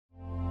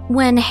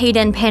When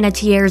Hayden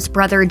Panettiere's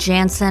brother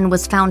Jansen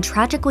was found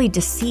tragically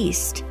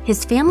deceased,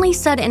 his family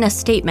said in a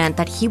statement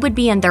that he would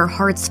be in their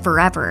hearts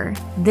forever.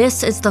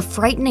 This is the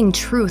frightening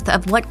truth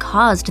of what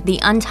caused the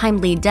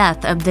untimely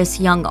death of this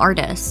young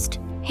artist.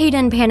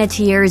 Hayden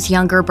Panettiere's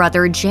younger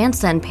brother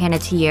Jansen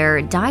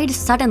Panettiere died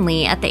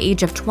suddenly at the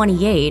age of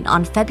 28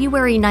 on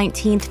February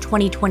 19,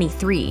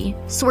 2023.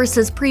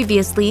 Sources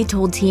previously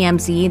told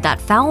TMZ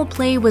that foul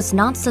play was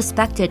not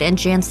suspected in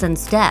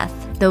Jansen's death,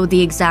 though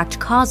the exact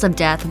cause of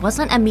death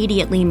wasn't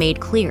immediately made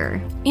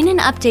clear. In an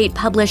update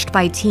published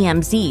by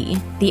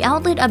TMZ, the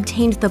outlet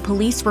obtained the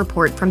police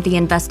report from the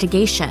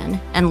investigation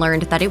and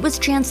learned that it was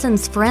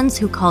Jansen's friends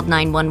who called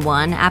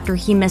 911 after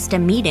he missed a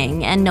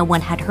meeting and no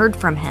one had heard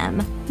from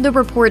him. The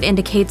report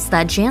indicates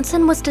that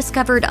Jansen was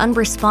discovered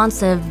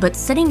unresponsive but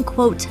sitting,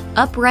 quote,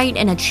 upright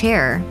in a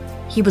chair.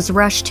 He was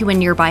rushed to a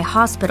nearby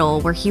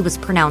hospital where he was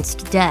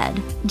pronounced dead.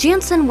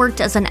 Jansen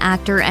worked as an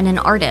actor and an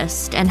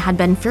artist and had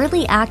been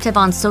fairly active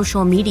on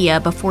social media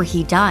before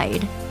he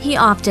died. He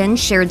often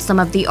shared some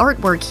of the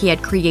artwork he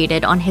had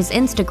created on his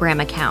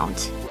Instagram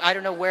account. I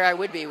don't know where I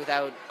would be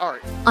without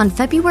art. On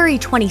February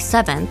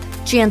 27th,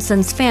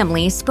 Jansen's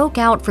family spoke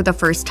out for the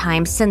first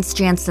time since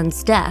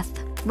Jansen's death,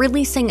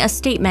 releasing a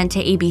statement to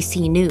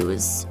ABC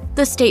News.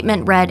 The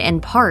statement read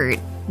in part,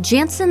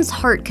 "Jansen's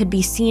heart could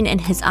be seen in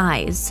his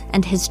eyes,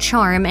 and his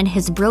charm in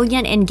his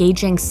brilliant,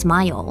 engaging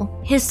smile,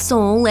 his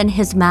soul in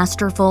his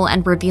masterful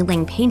and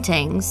revealing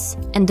paintings,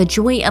 and the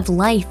joy of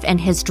life in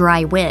his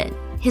dry wit.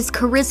 His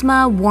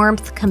charisma,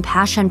 warmth,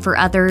 compassion for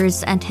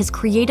others, and his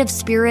creative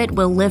spirit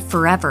will live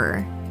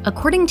forever."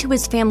 According to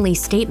his family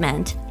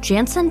statement,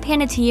 Jansen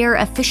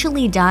Panettiere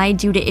officially died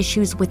due to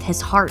issues with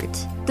his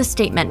heart. The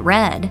statement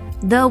read,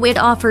 "Though it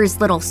offers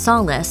little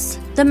solace,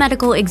 the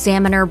medical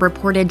examiner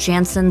reported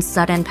Jansen's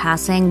sudden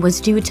passing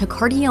was due to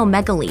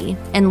cardiomegaly,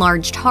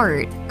 enlarged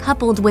heart,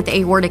 coupled with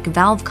aortic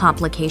valve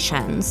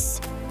complications."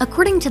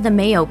 According to the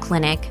Mayo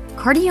Clinic,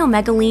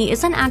 cardiomegaly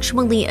isn't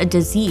actually a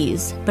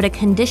disease, but a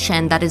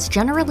condition that is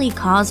generally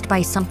caused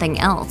by something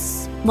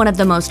else. One of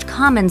the most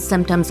common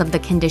symptoms of the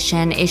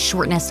condition is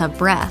shortness of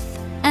breath.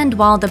 And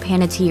while the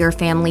Panettiere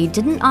family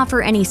didn't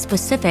offer any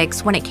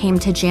specifics when it came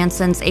to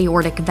Jansen's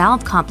aortic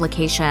valve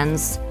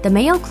complications, the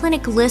Mayo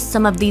Clinic lists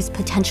some of these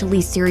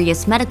potentially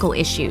serious medical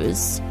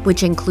issues,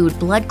 which include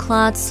blood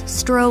clots,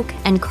 stroke,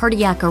 and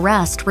cardiac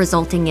arrest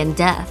resulting in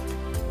death.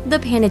 The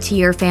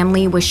Panettiere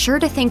family was sure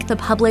to thank the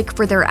public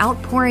for their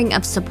outpouring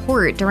of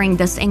support during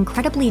this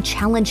incredibly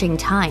challenging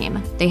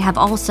time. They have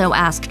also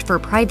asked for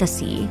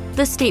privacy.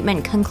 The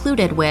statement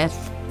concluded with,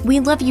 "We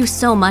love you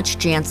so much,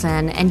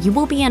 Jansen, and you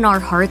will be in our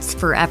hearts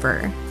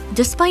forever."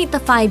 Despite the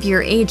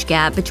 5-year age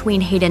gap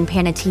between Hayden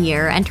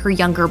Panettiere and her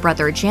younger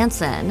brother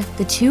Jansen,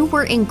 the two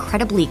were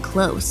incredibly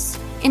close.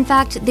 In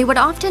fact, they would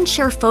often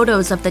share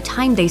photos of the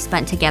time they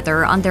spent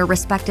together on their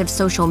respective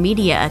social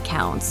media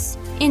accounts.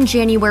 In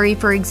January,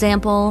 for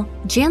example,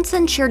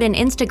 Jansen shared an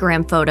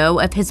Instagram photo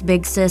of his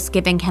big sis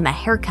giving him a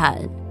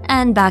haircut.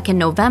 And back in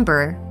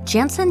November,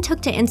 Jansen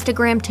took to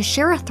Instagram to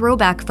share a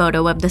throwback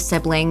photo of the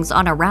siblings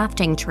on a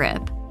rafting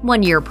trip.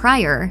 1 year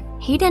prior,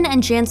 Hayden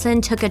and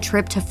Jansen took a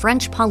trip to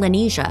French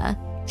Polynesia.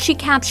 She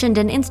captioned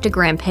an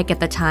Instagram pic at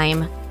the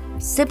time,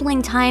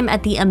 "Sibling time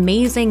at the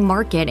amazing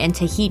market in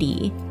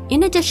Tahiti."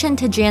 In addition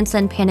to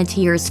Jansen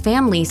Panettiere's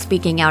family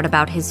speaking out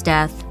about his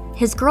death,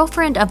 his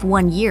girlfriend of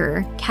 1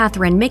 year,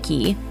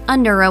 Nicki, a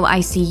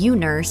neuro-ICU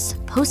nurse,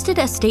 posted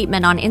a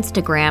statement on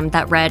Instagram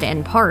that read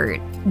in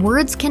part,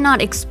 "Words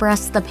cannot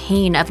express the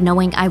pain of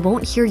knowing I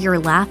won't hear your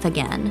laugh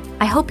again.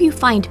 I hope you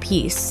find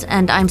peace,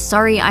 and I'm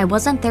sorry I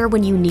wasn't there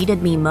when you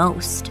needed me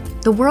most.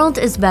 The world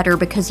is better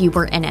because you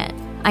were in it.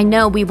 I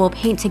know we will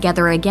paint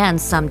together again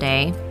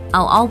someday.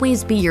 I'll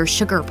always be your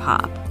sugar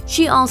pop."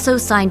 She also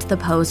signed the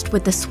post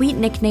with the sweet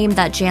nickname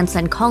that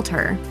Jansen called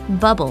her,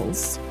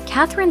 Bubbles.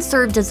 Catherine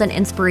served as an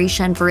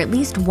inspiration for at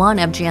least one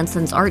of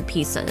Jansen's art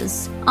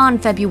pieces. On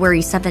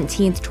February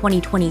 17,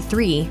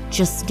 2023,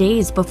 just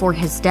days before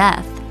his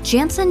death,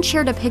 Jansen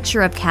shared a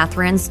picture of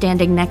Catherine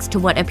standing next to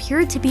what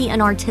appeared to be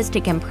an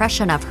artistic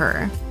impression of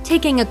her.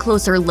 Taking a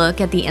closer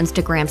look at the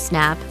Instagram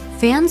snap,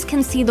 fans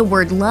can see the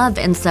word love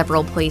in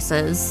several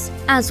places,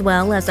 as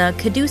well as a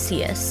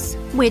caduceus,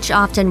 which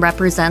often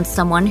represents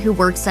someone who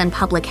works in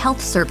public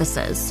health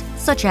services,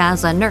 such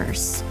as a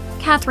nurse.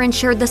 Catherine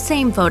shared the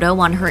same photo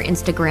on her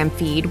Instagram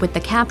feed with the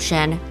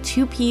caption,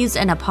 "2 peas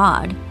in a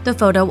pod." The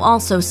photo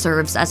also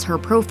serves as her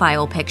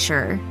profile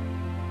picture.